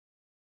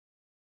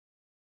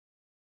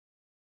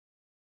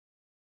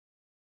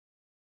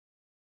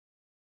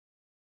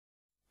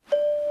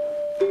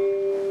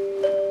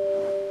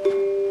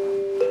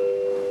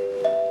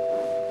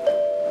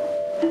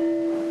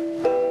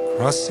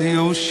Cross the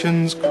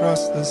oceans,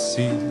 cross the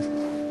seas,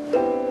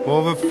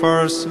 over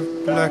forests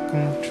of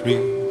blackened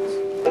trees,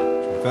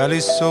 through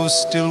valleys so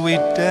still we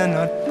dare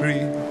not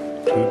breathe,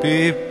 to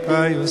be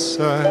by your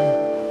side.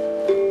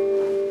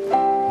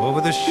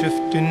 Over the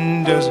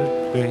shifting desert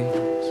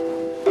plains,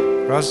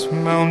 across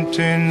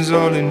mountains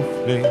all in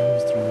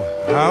flames, through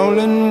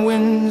howling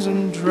winds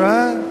and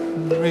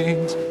driving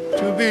rains,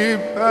 to be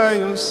by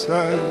your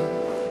side.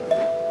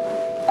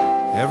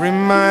 Every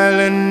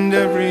mile and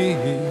every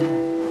year,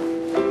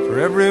 for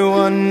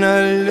everyone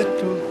a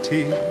little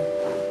tear.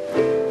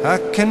 I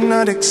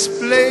cannot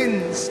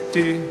explain this,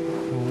 dear, I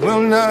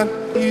will not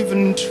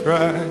even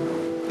try.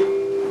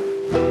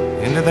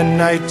 Into the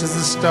night as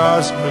the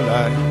stars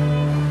collide,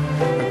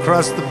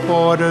 across the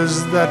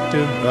borders that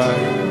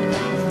divide,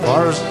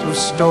 forests of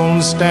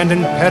stone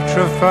standing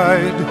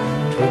petrified,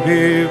 to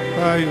be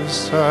by your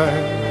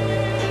side.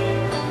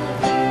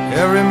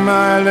 Every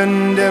mile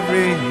and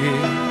every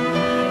year,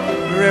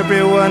 for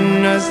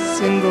everyone a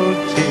single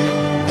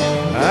tear.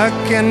 I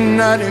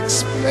cannot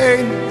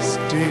explain this,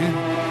 dear,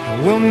 I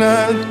will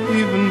not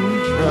even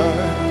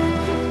try.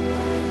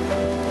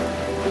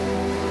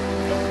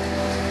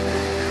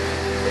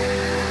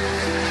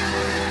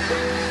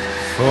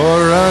 For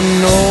I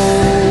know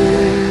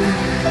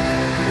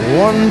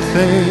one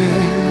thing,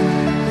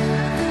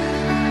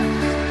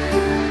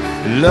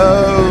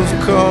 love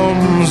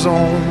comes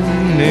on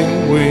in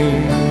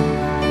wings.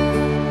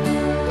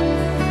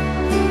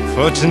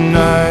 For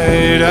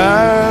tonight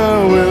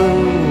I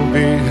will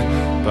be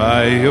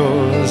by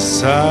your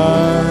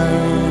side,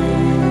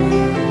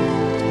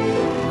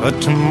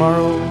 but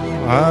tomorrow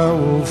I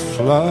will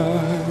fly.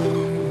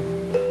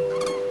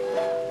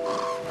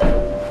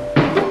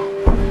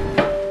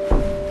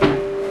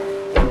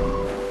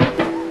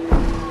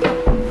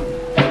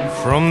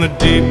 From the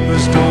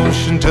deepest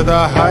ocean to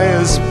the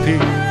highest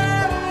peak,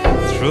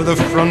 through the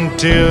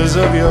frontiers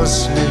of your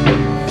sleep,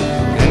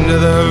 into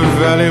the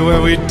valley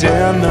where we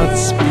dare not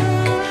speak,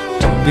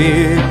 to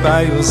be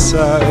by your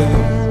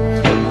side.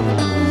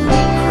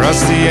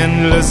 Across the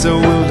endless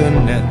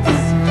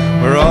wilderness,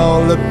 where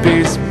all the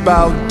beasts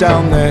bow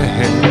down their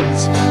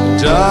heads,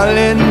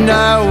 darling,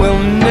 I will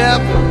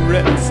never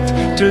rest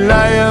till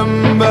I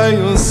am by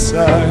your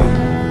side.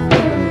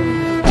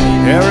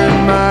 Every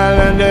mile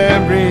and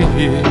every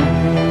year,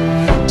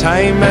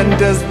 time and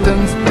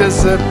distance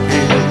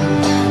disappear.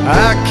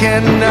 I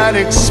cannot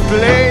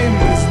explain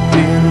this,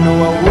 dear, no,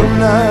 I will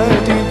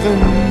not even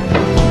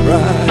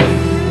try.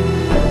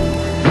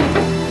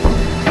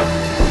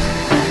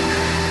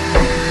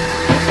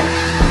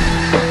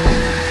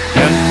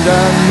 And I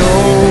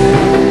know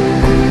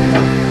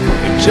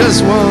just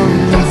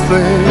one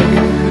thing,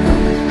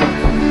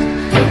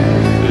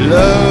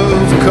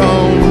 love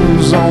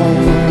comes on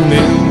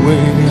in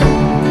wings.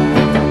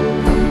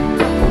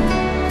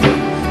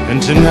 And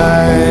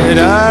tonight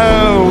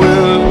I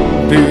will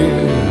be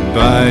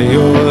by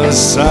your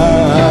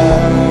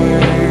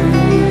side,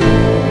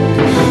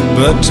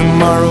 but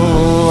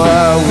tomorrow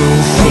I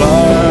will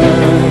fly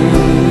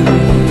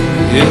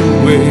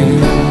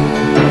away.